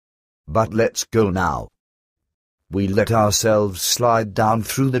but let's go now. We let ourselves slide down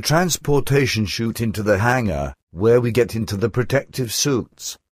through the transportation chute into the hangar, where we get into the protective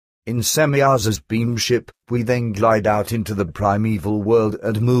suits. In Semyaza's beam ship, we then glide out into the primeval world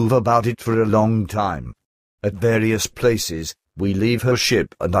and move about it for a long time. At various places, we leave her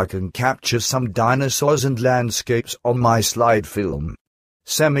ship and I can capture some dinosaurs and landscapes on my slide film.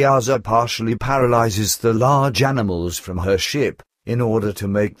 Semyaza partially paralyzes the large animals from her ship, in order to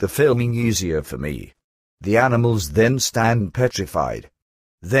make the filming easier for me. The animals then stand petrified.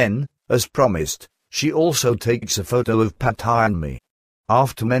 Then, as promised, she also takes a photo of Pata and me.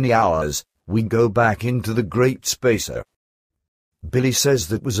 After many hours, we go back into the Great Spacer. Billy says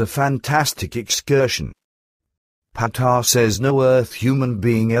that was a fantastic excursion. Pata says no Earth human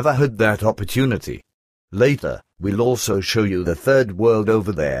being ever had that opportunity. Later, we'll also show you the third world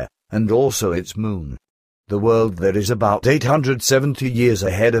over there, and also its moon. The world there is about 870 years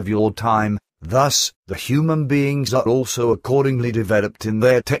ahead of your time, thus, the human beings are also accordingly developed in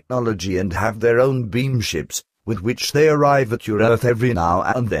their technology and have their own beam ships, with which they arrive at your Earth every now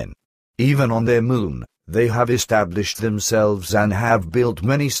and then. Even on their moon, they have established themselves and have built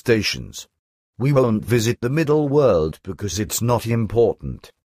many stations. We won't visit the middle world because it's not important.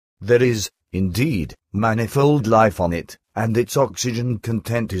 There is, indeed, manifold life on it, and its oxygen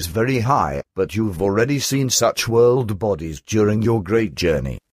content is very high, but you've already seen such world bodies during your great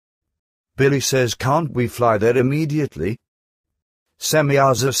journey. Billy says, can't we fly there immediately?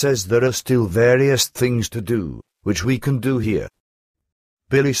 Semyaza says there are still various things to do, which we can do here.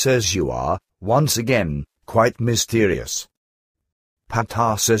 Billy says you are, once again, quite mysterious.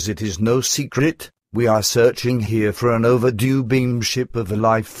 Pata says it is no secret, we are searching here for an overdue beam ship of a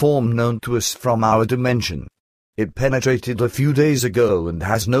life form known to us from our dimension. It penetrated a few days ago and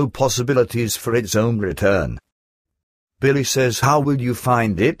has no possibilities for its own return. Billy says, how will you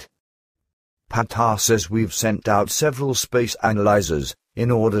find it? Pata says we've sent out several space analyzers,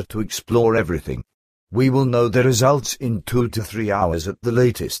 in order to explore everything. We will know the results in 2 to 3 hours at the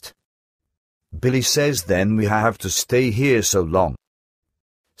latest. Billy says then we have to stay here so long.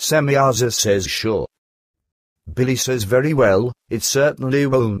 Semyaza says sure. Billy says very well, it certainly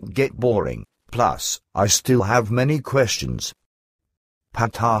won't get boring, plus, I still have many questions.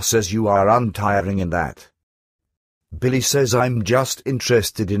 Pata says you are untiring in that. Billy says I'm just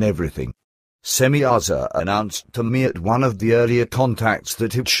interested in everything. Semyaza announced to me at one of the earlier contacts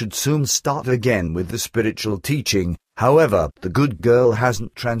that it should soon start again with the spiritual teaching, however, the good girl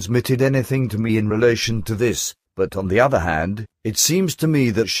hasn't transmitted anything to me in relation to this, but on the other hand, it seems to me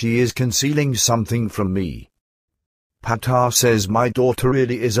that she is concealing something from me. Pata says my daughter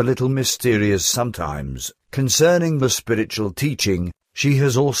really is a little mysterious sometimes. Concerning the spiritual teaching, she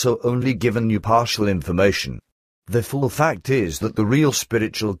has also only given you partial information. The full fact is that the real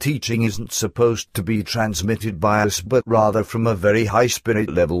spiritual teaching isn't supposed to be transmitted by us but rather from a very high spirit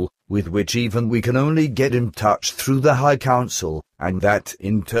level, with which even we can only get in touch through the High Council, and that,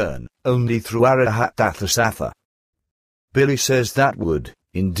 in turn, only through Agharta. Billy says that would,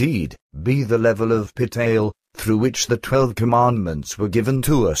 indeed, be the level of Pitail, through which the 12 commandments were given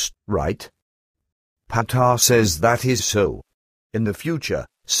to us, right? Pata says that is so. In the future,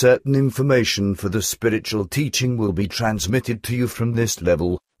 certain information for the spiritual teaching will be transmitted to you from this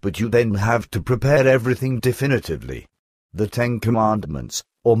level, but you then have to prepare everything definitively. The 10 commandments,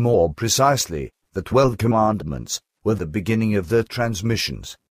 or more precisely, the 12 commandments, were the beginning of the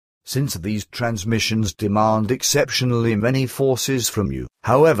transmissions. Since these transmissions demand exceptionally many forces from you,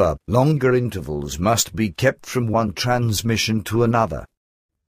 however, longer intervals must be kept from one transmission to another.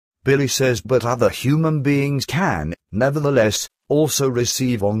 Billy says but other human beings can, nevertheless, also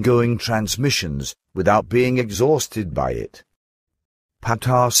receive ongoing transmissions, without being exhausted by it.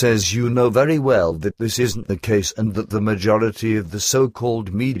 Pata says you know very well that this isn't the case and that the majority of the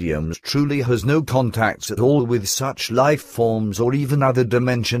so-called mediums truly has no contacts at all with such life forms or even other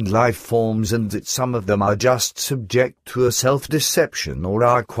dimensioned life forms, and that some of them are just subject to a self-deception or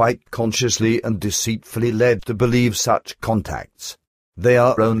are quite consciously and deceitfully led to believe such contacts. There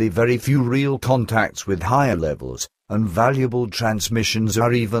are only very few real contacts with higher levels, and valuable transmissions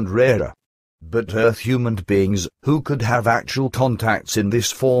are even rarer. But Earth human beings, who could have actual contacts in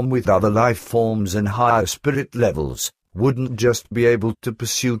this form with other life forms and higher spirit levels, wouldn't just be able to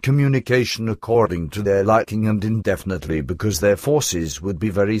pursue communication according to their liking and indefinitely because their forces would be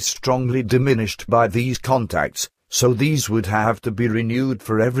very strongly diminished by these contacts, so these would have to be renewed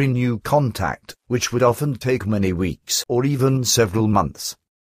for every new contact, which would often take many weeks or even several months.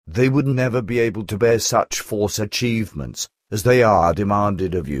 They would never be able to bear such force achievements, as they are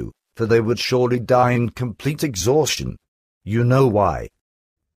demanded of you, for they would surely die in complete exhaustion. You know why.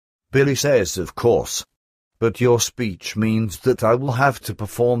 Billy says, of course. But your speech means that I will have to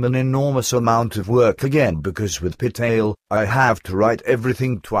perform an enormous amount of work again, because with Pitail, I have to write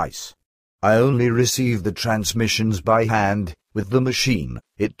everything twice. I only receive the transmissions by hand. With the machine,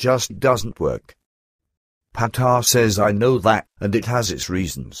 it just doesn't work. Patar says, I know that, and it has its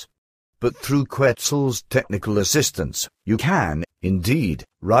reasons. But through Quetzal's technical assistance, you can, indeed,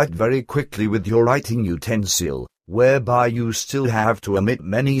 write very quickly with your writing utensil, whereby you still have to omit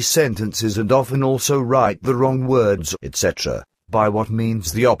many sentences and often also write the wrong words, etc., by what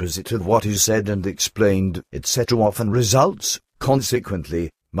means the opposite of what is said and explained, etc. often results.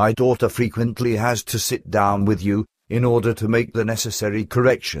 Consequently, my daughter frequently has to sit down with you, in order to make the necessary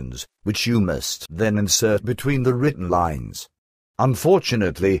corrections, which you must then insert between the written lines.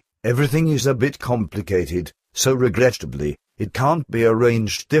 Unfortunately, everything is a bit complicated, so regrettably, it can't be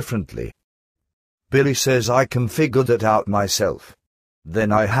arranged differently. Billy says, I can figure that out myself.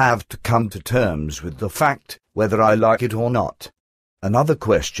 Then I have to come to terms with the fact, whether I like it or not. Another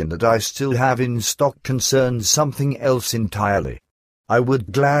question that I still have in stock concerns something else entirely. I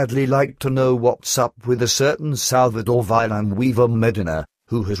would gladly like to know what's up with a certain Salvador Villanueva Medina,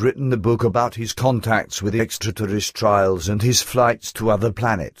 who has written a book about his contacts with extraterrestrials and his flights to other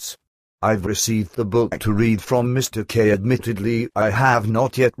planets. I've received the book to read from Mr. K. Admittedly, I have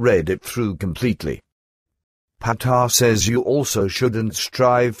not yet read it through completely. Patar says you also shouldn't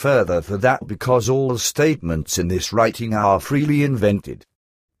strive further for that because all the statements in this writing are freely invented.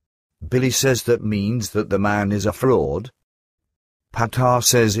 Billy says that means that the man is a fraud. Patar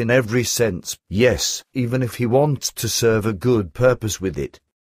says in every sense, yes, even if he wants to serve a good purpose with it.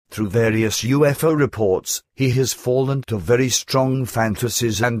 Through various UFO reports, he has fallen to very strong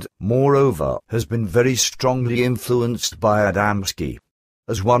fantasies and, moreover, has been very strongly influenced by Adamski.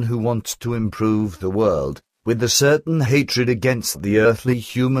 As one who wants to improve the world, with a certain hatred against the earthly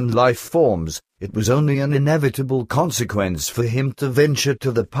human life forms, it was only an inevitable consequence for him to venture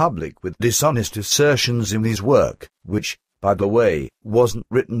to the public with dishonest assertions in his work, which, by the way, wasn't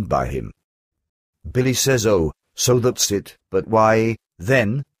written by him. Billy says, oh, so that's it, but why,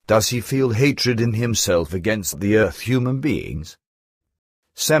 then, does he feel hatred in himself against the Earth human beings?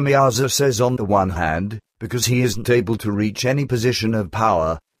 Semyaza says on the one hand, because he isn't able to reach any position of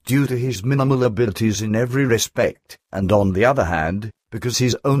power, due to his minimal abilities in every respect, and on the other hand, because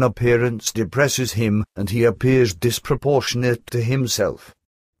his own appearance depresses him and he appears disproportionate to himself.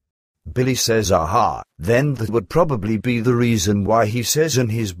 Billy says, aha, then that would probably be the reason why he says in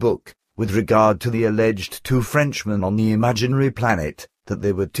his book, with regard to the alleged two Frenchmen on the imaginary planet, that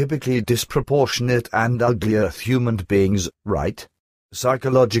they were typically disproportionate and ugly Earth human beings, right?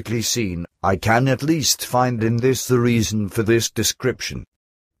 Psychologically seen, I can at least find in this the reason for this description.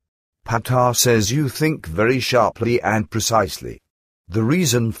 Patar says you think very sharply and precisely. The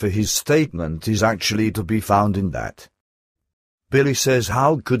reason for his statement is actually to be found in that. Billy says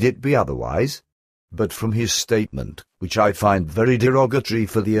how could it be otherwise? But from his statement, which I find very derogatory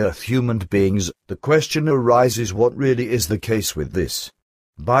for the Earth human beings, the question arises what really is the case with this.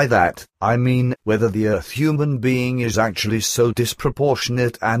 By that, I mean whether the Earth human being is actually so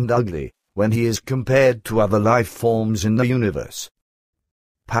disproportionate and ugly, when he is compared to other life forms in the universe.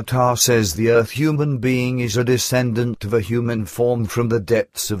 Patar says the Earth human being is a descendant of a human form from the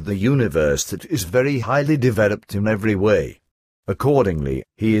depths of the universe that is very highly developed in every way. Accordingly,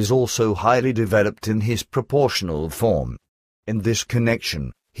 he is also highly developed in his proportional form. In this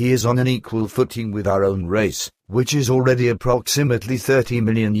connection, he is on an equal footing with our own race, which is already approximately 30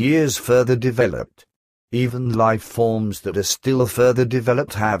 million years further developed. Even life forms that are still further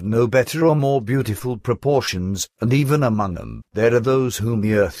developed have no better or more beautiful proportions, and even among them, there are those whom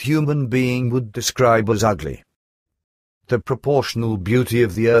the Earth human being would describe as ugly. The proportional beauty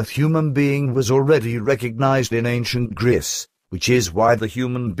of the Earth human being was already recognized in ancient Greece, which is why the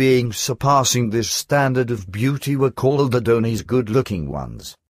human beings surpassing this standard of beauty were called Adonis good-looking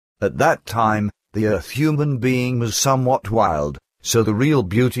ones. At that time, the Earth human being was somewhat wild, so the real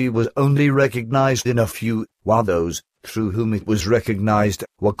beauty was only recognized in a few, while those, through whom it was recognized,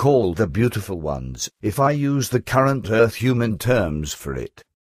 were called the beautiful ones, if I use the current Earth human terms for it.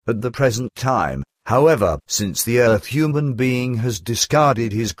 At the present time, however, since the Earth human being has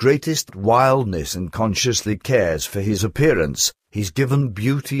discarded his greatest wildness and consciously cares for his appearance, his given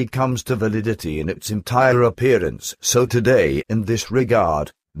beauty comes to validity in its entire appearance. So today, in this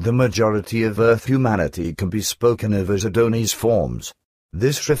regard, the majority of Earth humanity can be spoken of as Adonis forms.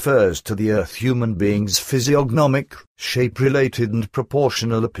 This refers to the Earth human being's physiognomic, shape-related and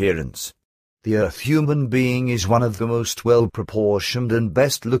proportional appearance. The Earth human being is one of the most well-proportioned and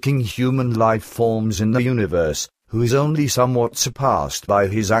best-looking human life forms in the universe, who is only somewhat surpassed by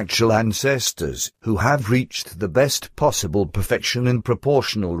his actual ancestors, who have reached the best possible perfection in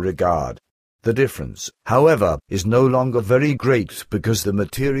proportional regard. The difference, however, is no longer very great because the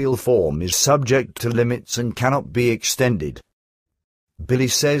material form is subject to limits and cannot be extended. Billy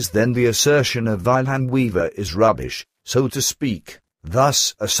says then the assertion of Wilhelm Weaver is rubbish, so to speak,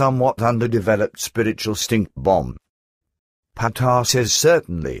 thus a somewhat underdeveloped spiritual stink bomb. Patar says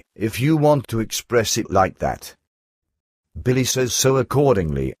certainly, if you want to express it like that. Billy says so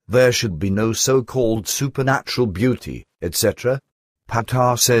accordingly, there should be no so-called supernatural beauty, etc.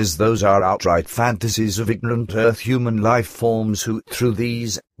 Patar says those are outright fantasies of ignorant Earth-human life forms who, through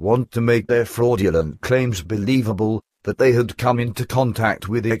these, want to make their fraudulent claims believable, that they had come into contact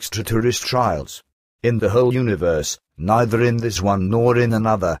with extraterrestrials. In the whole universe, neither in this one nor in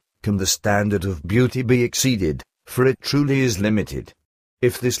another, can the standard of beauty be exceeded, for it truly is limited.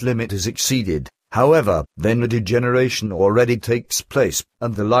 If this limit is exceeded, however, then a degeneration already takes place,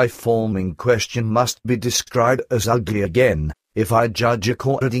 and the life form in question must be described as ugly again, if I judge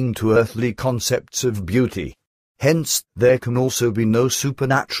according to earthly concepts of beauty. Hence, there can also be no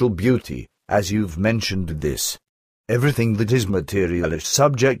supernatural beauty, as you've mentioned this. Everything that is material is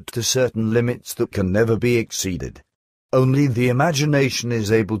subject to certain limits that can never be exceeded. Only the imagination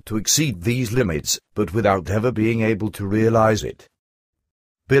is able to exceed these limits, but without ever being able to realize it.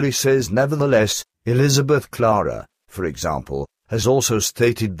 Billy says nevertheless, Elizabeth Clara, for example, has also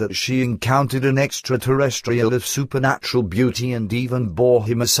stated that she encountered an extraterrestrial of supernatural beauty and even bore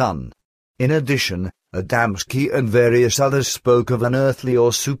him a son. In addition, Adamski and various others spoke of an earthly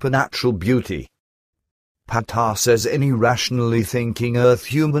or supernatural beauty. Patar says any rationally thinking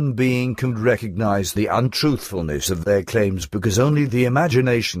Earth-human being can recognize the untruthfulness of their claims because only the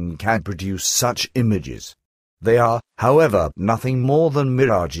imagination can produce such images. They are, however, nothing more than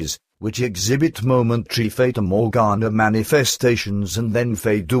mirages, which exhibit momentary fata morgana manifestations and then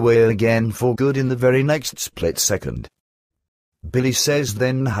fade away again for good in the very next split second. Billy says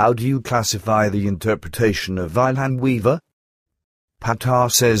then how do you classify the interpretation of Wilhelm Weaver?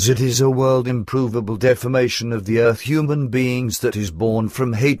 Patar says it is a world improvable deformation of the Earth-human beings that is born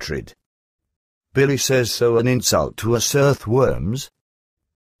from hatred. Billy says so an insult to us earthworms?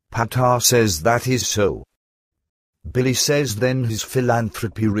 Patar says that is so. Billy says then his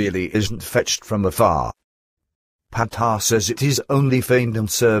philanthropy really isn't fetched from afar. Patar says it is only feigned and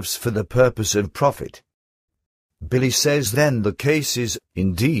serves for the purpose of profit. Billy says then the case is,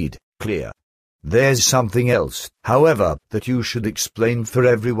 indeed, clear. There's something else, however, that you should explain for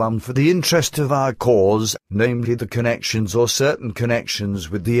everyone for the interest of our cause, namely the connections or certain connections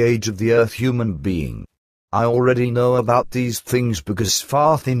with the age of the Earth-human being. I already know about these things because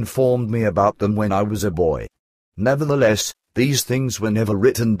Farth informed me about them when I was a boy. Nevertheless, these things were never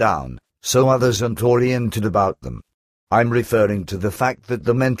written down, so others aren't oriented about them. I'm referring to the fact that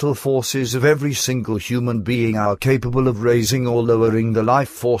the mental forces of every single human being are capable of raising or lowering the life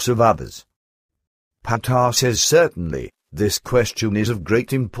force of others. Patar says certainly, this question is of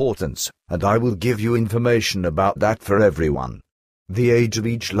great importance, and I will give you information about that for everyone. The age of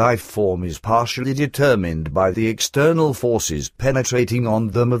each life form is partially determined by the external forces penetrating on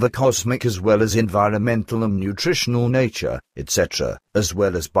them of a cosmic as well as environmental and nutritional nature, etc., as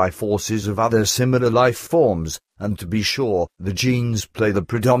well as by forces of other similar life forms, and to be sure, the genes play the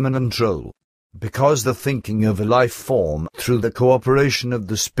predominant role. Because the thinking of a life form through the cooperation of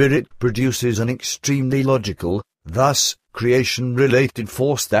the spirit produces an extremely logical, thus, creation-related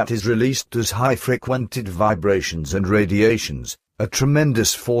force that is released as high-frequented vibrations and radiations, a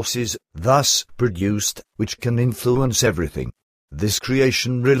tremendous force is, thus, produced, which can influence everything. This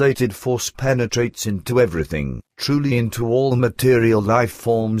creation-related force penetrates into everything, truly into all material life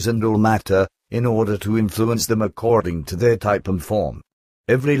forms and all matter, in order to influence them according to their type and form.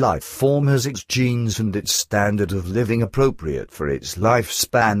 Every life form has its genes and its standard of living appropriate for its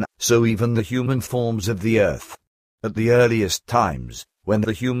lifespan, so even the human forms of the earth. At the earliest times, when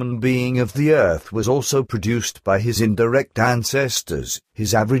the human being of the earth was also produced by his indirect ancestors,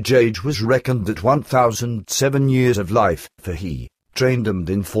 his average age was reckoned at 1007 years of life, for he, trained and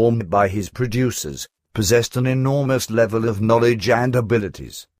informed by his producers, possessed an enormous level of knowledge and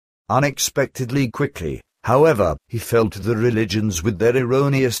abilities. Unexpectedly quickly, however, he fell to the religions with their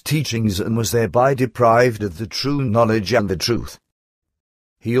erroneous teachings and was thereby deprived of the true knowledge and the truth.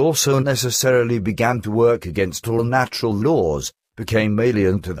 He also necessarily began to work against all natural laws, became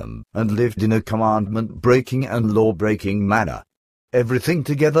alien to them, and lived in a commandment-breaking and law-breaking manner. Everything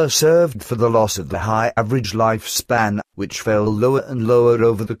together served for the loss of the high average lifespan, which fell lower and lower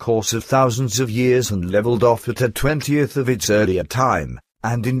over the course of thousands of years and leveled off at a 20th of its earlier time,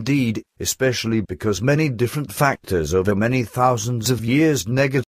 And indeed, especially because many different factors over many thousands of years negatively